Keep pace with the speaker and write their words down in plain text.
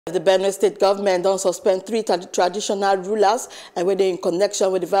The Benue state government don't suspend 3 traditional rulers and were in connection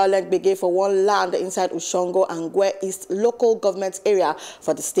with the violent gbege for one land inside Ushongo and Gwer East local government area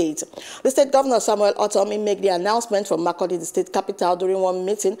for the state. The state governor Samuel Otomi made the announcement from Makurdi, the state capital, during one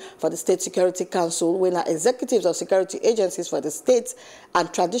meeting for the State Security Council, when executives of security agencies for the state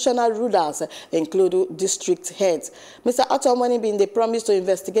and traditional rulers include district heads. Mr. Otomi being they promised to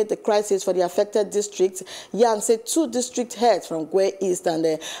investigate the crisis for the affected districts. Yan said 2 district heads from Gwer East and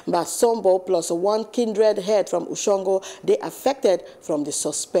Basombo plus 1 kindred head from Ushongo, they affected from the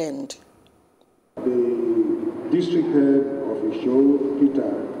Suspend. The district head of Ushongo,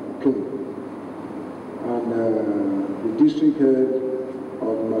 Peter King, and the district head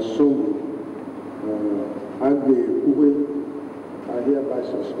of Masombo, Agbe Uwe, are hereby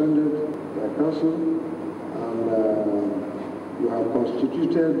suspended by council, and you have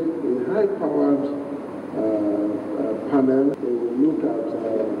constituted a high-powered panel. They will look at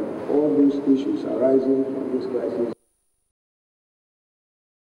all these issues arising from this crisis.